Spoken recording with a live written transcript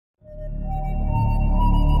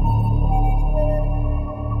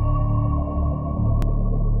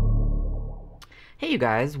Hey you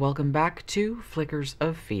guys, welcome back to Flickers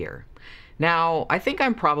of Fear. Now, I think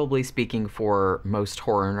I'm probably speaking for most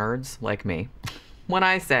horror nerds like me when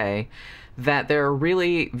I say that there are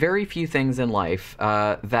really very few things in life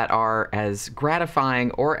that are as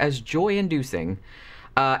gratifying or as joy-inducing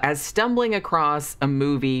as stumbling across a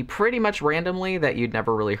movie pretty much randomly that you'd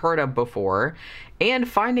never really heard of before and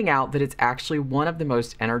finding out that it's actually one of the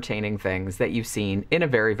most entertaining things that you've seen in a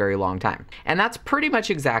very, very long time. And that's pretty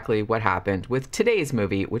much exactly what happened with today's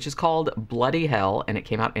movie, which is called Bloody Hell, and it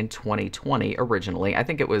came out in 2020 originally. I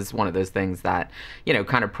think it was one of those things that, you know,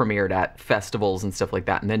 kind of premiered at festivals and stuff like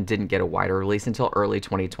that, and then didn't get a wider release until early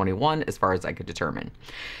 2021, as far as I could determine.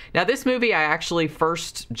 Now, this movie, I actually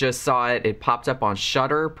first just saw it. It popped up on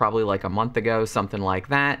Shudder probably like a month ago, something like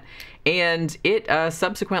that. And it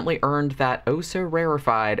subsequently earned that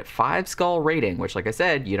oh-so-rarefied 5-skull rating, which, like I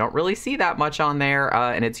said, you don't really see that much on there,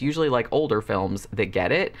 and it's usually, like, older films that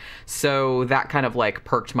get it. So that kind of, like,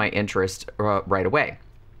 perked my interest right away.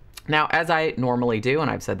 Now, as I normally do, and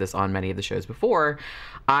I've said this on many of the shows before,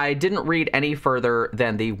 I didn't read any further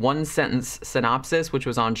than the one-sentence synopsis, which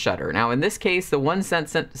was on Shudder. Now, in this case, the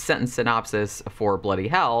one-sentence synopsis for Bloody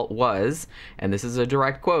Hell was, and this is a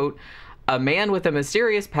direct quote, "A man with a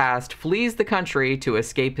mysterious past flees the country to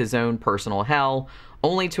escape his own personal hell,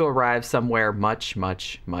 only to arrive somewhere much,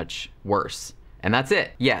 much, much worse." And that's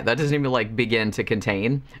it. Yeah, that doesn't even, like, begin to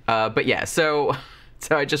contain. But yeah, so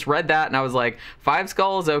I just read that and I was like, 5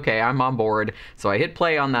 skulls, okay, I'm on board. So I hit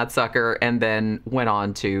play on that sucker and then went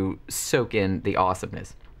on to soak in the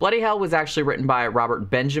awesomeness. Bloody Hell was actually written by Robert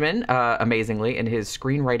Benjamin, amazingly, in his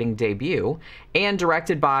screenwriting debut, and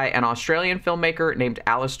directed by an Australian filmmaker named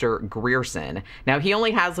Alistair Grierson. Now, he only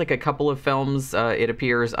has like a couple of films, it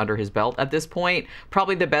appears, under his belt at this point.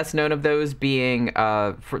 Probably the best known of those being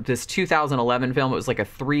for this 2011 film. It was like a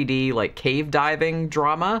 3D like cave diving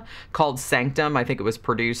drama called Sanctum. I think it was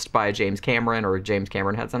produced by James Cameron, or James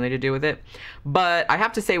Cameron had something to do with it. But I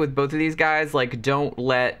have to say, with both of these guys, like, don't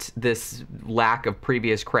let this lack of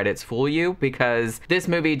previous credits fool you, because this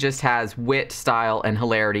movie just has wit, style, and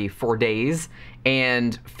hilarity for days,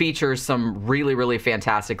 and features some really, really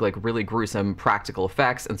fantastic, like, really gruesome practical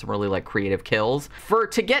effects and some really, like, creative kills.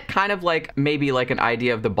 To get kind of, like, maybe, like, an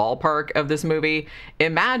idea of the ballpark of this movie,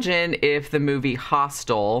 imagine if the movie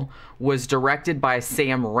Hostel was directed by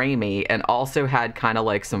Sam Raimi and also had kind of,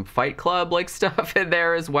 like, some Fight Club, like, stuff in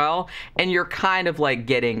there as well, and you're kind of, like,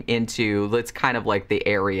 getting into, that's kind of, like, the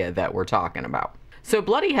area that we're talking about. So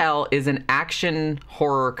Bloody Hell is an action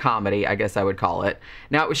horror comedy, I guess I would call it.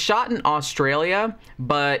 Now, it was shot in Australia,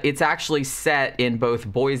 but it's actually set in both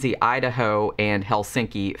Boise, Idaho, and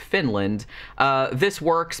Helsinki, Finland. This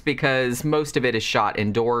works because most of it is shot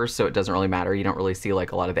indoors, so it doesn't really matter. You don't really see,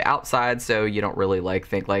 like, a lot of the outside, so you don't really, like,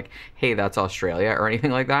 think, like, hey, that's Australia or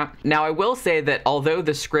anything like that. Now, I will say that although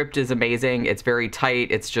the script is amazing, it's very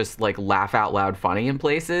tight, it's just, like, laugh out loud funny in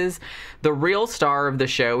places, the real star of the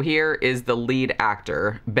show here is the lead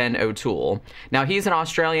actor, Ben O'Toole. Now, he's an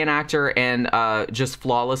Australian actor and just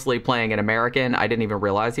flawlessly playing an American. I didn't even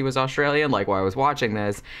realize he was Australian, like, while I was watching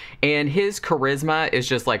this. And his charisma is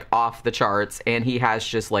just, like, off the charts, and he has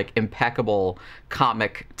just, like, impeccable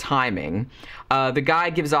comic timing. The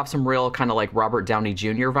guy gives off some real kind of, like, Robert Downey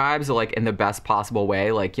Jr. vibes, like, in the best possible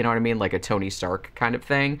way, like, you know what I mean? Like a Tony Stark kind of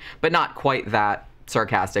thing, but not quite that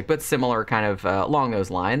sarcastic, but similar kind of along those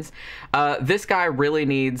lines. This guy really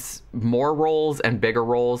needs more roles and bigger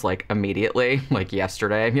roles, like, immediately, like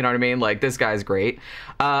yesterday, you know what I mean? Like, this guy's great.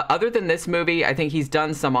 Other than this movie, I think he's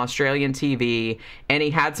done some Australian TV, and he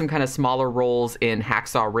had some kind of smaller roles in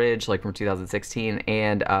Hacksaw Ridge, like from 2016,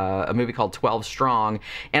 and a movie called 12 Strong,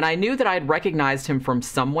 and I knew that I'd recognized him from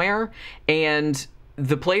somewhere, and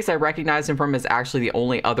the place I recognized him from is actually the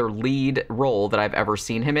only other lead role that I've ever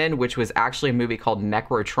seen him in, which was actually a movie called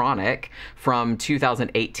Necrotronic from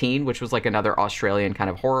 2018, which was like another Australian kind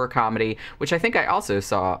of horror comedy, which I think I also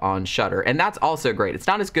saw on Shudder, and that's also great. It's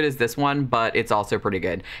not as good as this one, but it's also pretty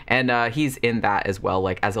good, and he's in that as well,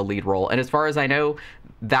 like, as a lead role. And as far as I know,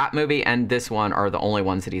 that movie and this one are the only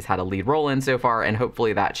ones that he's had a lead role in so far, and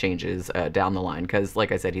hopefully that changes down the line, because,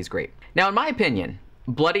 like I said, he's great. Now, in my opinion,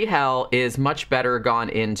 Bloody Hell is much better gone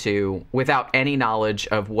into without any knowledge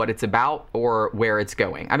of what it's about or where it's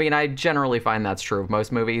going. I mean, I generally find that's true of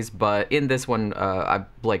most movies, but in this one, I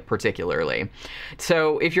like particularly.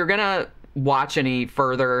 So if you're gonna watch any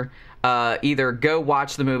further, either go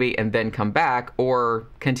watch the movie and then come back, or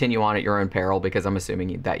continue on at your own peril, because I'm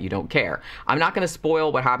assuming that you don't care. I'm not going to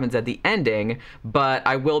spoil what happens at the ending, but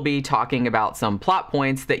I will be talking about some plot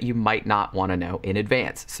points that you might not want to know in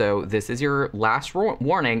advance. So this is your last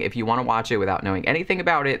warning. If you want to watch it without knowing anything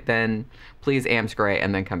about it, then please amscray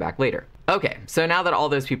and then come back later. Okay, so now that all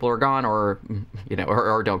those people are gone, or, you know,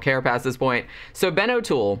 or don't care past this point, so Ben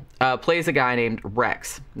O'Toole plays a guy named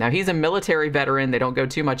Rex. Now, he's a military veteran. They don't go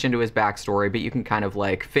too much into his backstory, but you can kind of,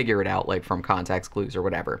 like, figure it out, like, from context clues or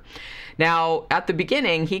whatever. Now, at the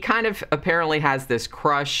beginning, he kind of apparently has this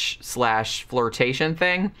crush/flirtation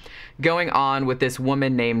thing going on with this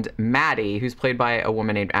woman named Maddie, who's played by a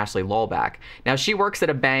woman named Ashley Lulback. Now, she works at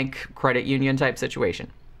a bank credit union type situation.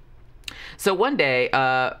 So one day,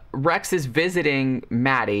 Rex is visiting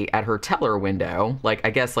Maddie at her teller window, like, I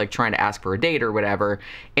guess, like, trying to ask for a date or whatever.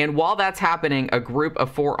 And while that's happening, a group of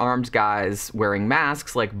 4 armed guys wearing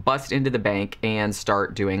masks, like, bust into the bank and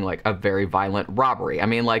start doing, like, a very violent robbery. I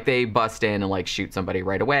mean, like, they bust in and, like, shoot somebody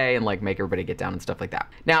right away and, like, make everybody get down and stuff like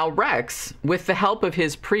that. Now, Rex, with the help of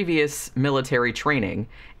his previous military training,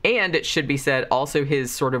 and it should be said also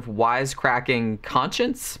his sort of wisecracking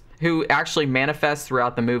conscience, who actually manifests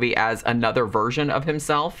throughout the movie as another version of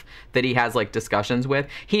himself that he has, like, discussions with.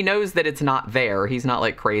 He knows that it's not there. He's not,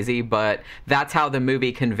 like, crazy, but that's how the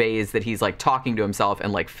movie conveys that he's, like, talking to himself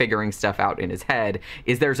and, like, figuring stuff out in his head,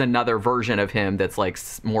 is there's another version of him that's, like,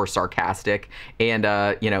 more sarcastic, and,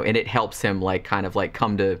 you know, and it helps him, like, kind of, like,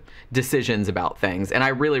 come to decisions about things. And I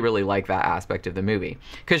really, really like that aspect of the movie,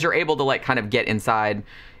 because you're able to, like, kind of get inside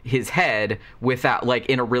his head without, like,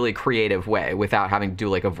 in a really creative way, without having to do,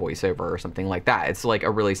 like, a voiceover or something like that. It's, like, a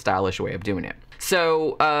really stylish way of doing it.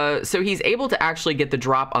 So so he's able to actually get the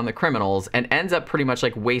drop on the criminals and ends up pretty much,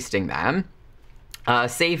 like, wasting them,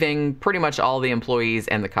 saving pretty much all the employees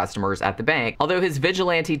and the customers at the bank, although his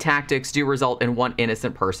vigilante tactics do result in one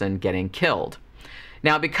innocent person getting killed.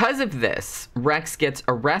 Now, because of this, Rex gets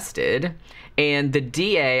arrested, and the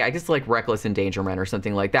DA, I guess, like, reckless endangerment or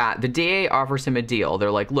something like that, the DA offers him a deal. They're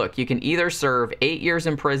like, look, you can either serve 8 years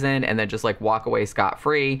in prison and then just, like, walk away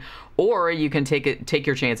scot-free, or you can take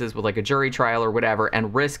your chances with, like, a jury trial or whatever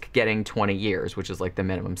and risk getting 20 years, which is, like, the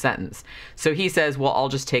minimum sentence. So he says, well, I'll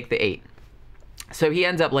just take the 8. So he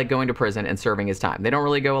ends up, like, going to prison and serving his time. They don't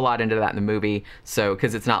really go a lot into that in the movie, so,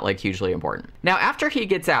 because it's not, like, hugely important. Now, after he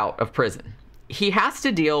gets out of prison, he has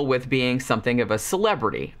to deal with being something of a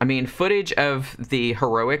celebrity. I mean, footage of the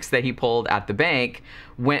heroics that he pulled at the bank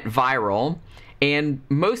went viral, and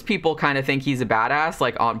most people kind of think he's a badass,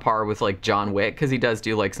 like, on par with, like, John Wick, because he does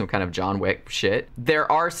do, like, some kind of John Wick shit. There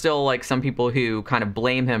are still, like, some people who kind of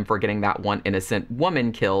blame him for getting that one innocent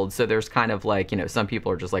woman killed, so there's kind of, like, you know, some people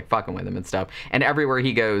are just, like, fucking with him and stuff, and everywhere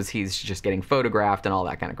he goes, he's just getting photographed and all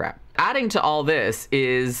that kind of crap. Adding to all this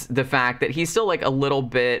is the fact that he's still, like, a little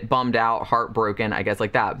bit bummed out, heartbroken, I guess,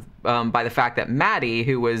 like that, by the fact that Maddie,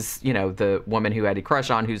 who was, you know, the woman who had a crush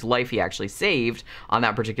on, whose life he actually saved on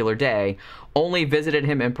that particular day, only visited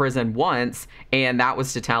him in prison once, and that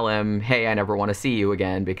was to tell him, hey, I never want to see you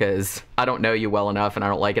again because I don't know you well enough and I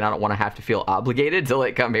don't like it. I don't want to have to feel obligated to,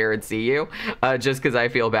 like, come here and see you just because I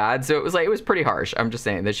feel bad. So it was, like, it was pretty harsh. I'm just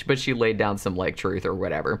saying that, but she laid down some, like, truth or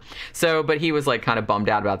whatever. So, but he was, like, kind of bummed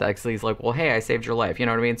out about that because he's like, well, hey, I saved your life. You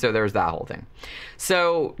know what I mean? So there's that whole thing.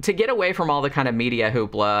 So to get away from all the kind of media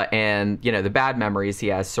hoopla and, you know, the bad memories he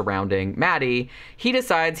has surrounding Maddie, he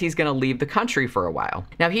decides he's going to leave the country for a while.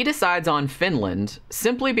 Now, he decides on Finland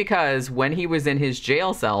simply because when he was in his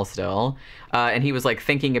jail cell still, and he was, like,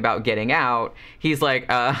 thinking about getting out, he's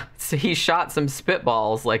like, so he shot some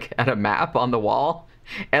spitballs, like, at a map on the wall,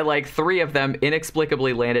 and, like, 3 of them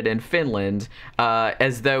inexplicably landed in Finland,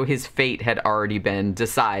 as though his fate had already been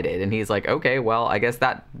decided. And he's like, okay, well, I guess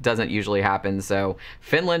that doesn't usually happen, so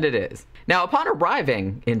Finland it is. Now, upon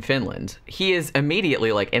arriving in Finland, he is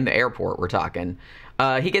immediately, like, in the airport, we're talking,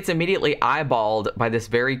 he gets immediately eyeballed by this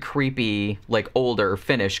very creepy, like, older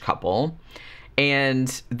Finnish couple.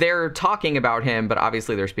 And they're talking about him, but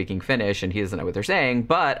obviously they're speaking Finnish and he doesn't know what they're saying.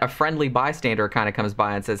 But a friendly bystander kind of comes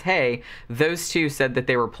by and says, hey, those 2 said that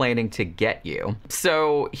they were planning to get you.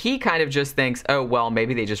 So he kind of just thinks, oh, well,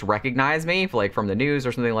 maybe they just recognize me, like, from the news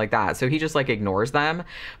or something like that. So he just, like, ignores them.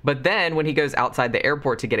 But then when he goes outside the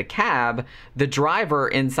airport to get a cab, the driver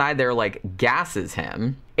inside there, like, gasses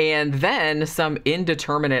him. And then some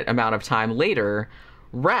indeterminate amount of time later,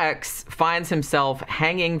 Rex finds himself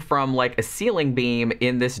hanging from, like, a ceiling beam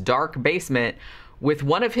in this dark basement with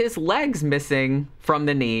one of his legs missing from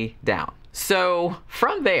the knee down. So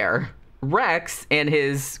from there, Rex and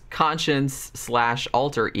his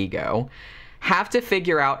conscience/alter ego have to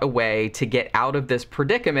figure out a way to get out of this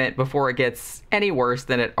predicament before it gets any worse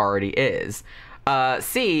than it already is.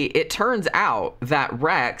 It turns out that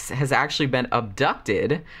Rex has actually been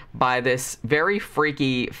abducted by this very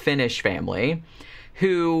freaky Finnish family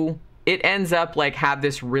who it ends up, like, have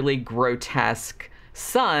this really grotesque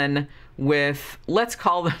son with, let's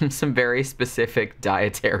call them, some very specific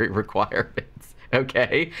dietary requirements.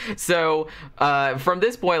 Okay, so from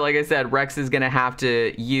this point, like I said, Rex is gonna have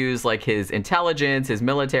to use like his intelligence, his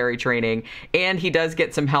military training, and he does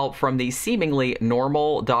get some help from the seemingly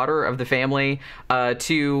normal daughter of the family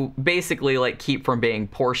to basically like keep from being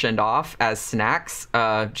portioned off as snacks,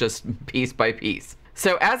 just piece by piece.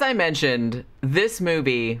 So as I mentioned, this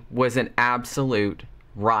movie was an absolute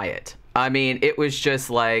riot. I mean, it was just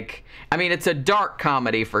like, I mean, it's a dark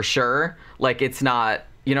comedy for sure. Like, it's not,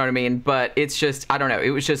 you know what I mean? But it's just, I don't know.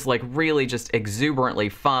 It was just like really just exuberantly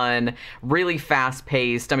fun, really fast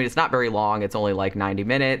paced. I mean, it's not very long. It's only like 90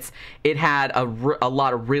 minutes. It had a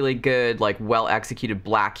lot of really good, like well executed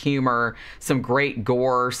black humor, some great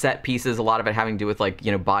gore set pieces, a lot of it having to do with like,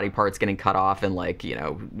 you know, body parts getting cut off and like, you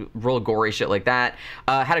know, real gory shit like that.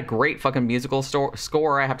 Had a great fucking musical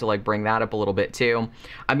score. I have to like bring that up a little bit too.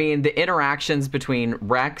 I mean, the interactions between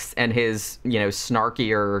Rex and his, you know,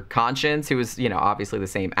 snarkier conscience, who was, you know, obviously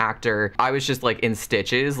the same actor. I was just like in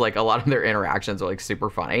stitches. Like a lot of their interactions are like super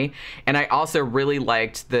funny. And I also really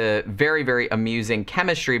liked the very, very amusing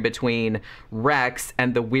chemistry between Rex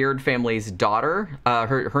and the Weird family's daughter.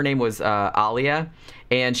 Her name was Alia.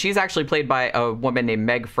 And she's actually played by a woman named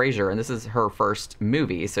Meg Fraser, and this is her first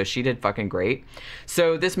movie, so she did fucking great.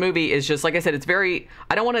 So this movie is just, like I said, it's very,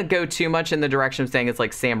 I don't want to go too much in the direction of saying it's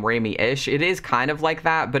like Sam Raimi-ish. It is kind of like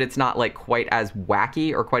that, but it's not like quite as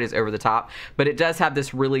wacky or quite as over the top. But it does have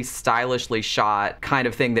this really stylishly shot kind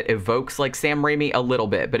of thing that evokes like Sam Raimi a little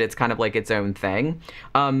bit, but it's kind of like its own thing.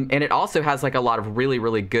 And it also has like a lot of really,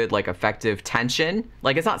 really good, like effective tension.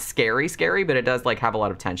 Like it's not scary, but it does like have a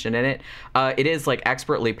lot of tension in it. It is like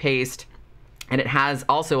expertly paced, and it has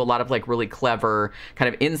also a lot of like really clever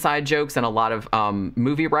kind of inside jokes and a lot of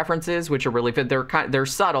movie references, which are really good. They're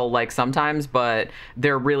subtle like sometimes, but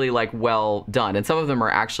they're really like well done, and some of them are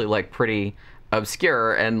actually like pretty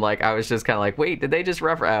obscure, and like I was just kind of like, wait, did they just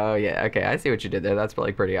reference? Oh yeah, okay, I see what you did there. That's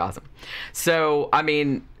like pretty awesome. So I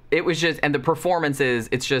mean, it was just, and the performances,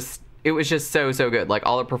 it was just so good. Like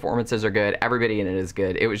all the performances are good. Everybody in it is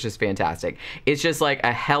good. It was just fantastic. It's just like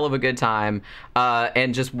a hell of a good time.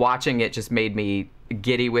 And just watching it just made me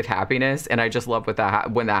giddy with happiness. And I just love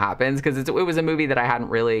when that happens, because it was a movie that I hadn't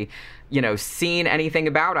really, you know, seen anything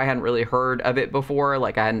about. I hadn't really heard of it before.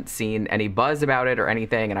 Like I hadn't seen any buzz about it or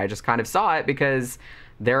anything. And I just kind of saw it because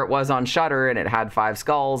there it was on Shudder, and it had 5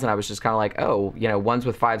 skulls, and I was just kind of like, oh, you know, ones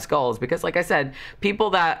with 5 skulls, because like I said,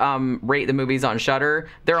 people that rate the movies on Shudder,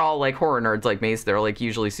 they're all like horror nerds like me, so they're like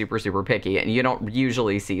usually super picky, and you don't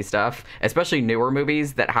usually see stuff, especially newer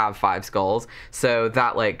movies, that have 5 skulls. So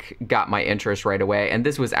that like got my interest right away, and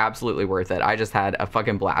this was absolutely worth it. I just had a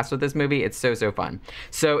fucking blast with this movie. It's so fun.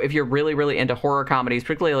 So if you're really into horror comedies,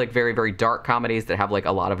 particularly like very dark comedies that have like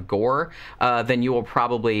a lot of gore, then you will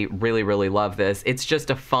probably really love this. It's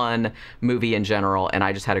just a fun movie in general, and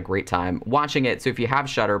I just had a great time watching it. So if you have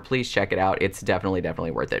Shudder, please check it out. It's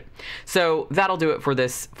definitely worth it. So that'll do it for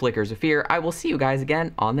this Flickers of Fear. I will see you guys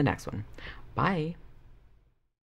again on the next one. Bye.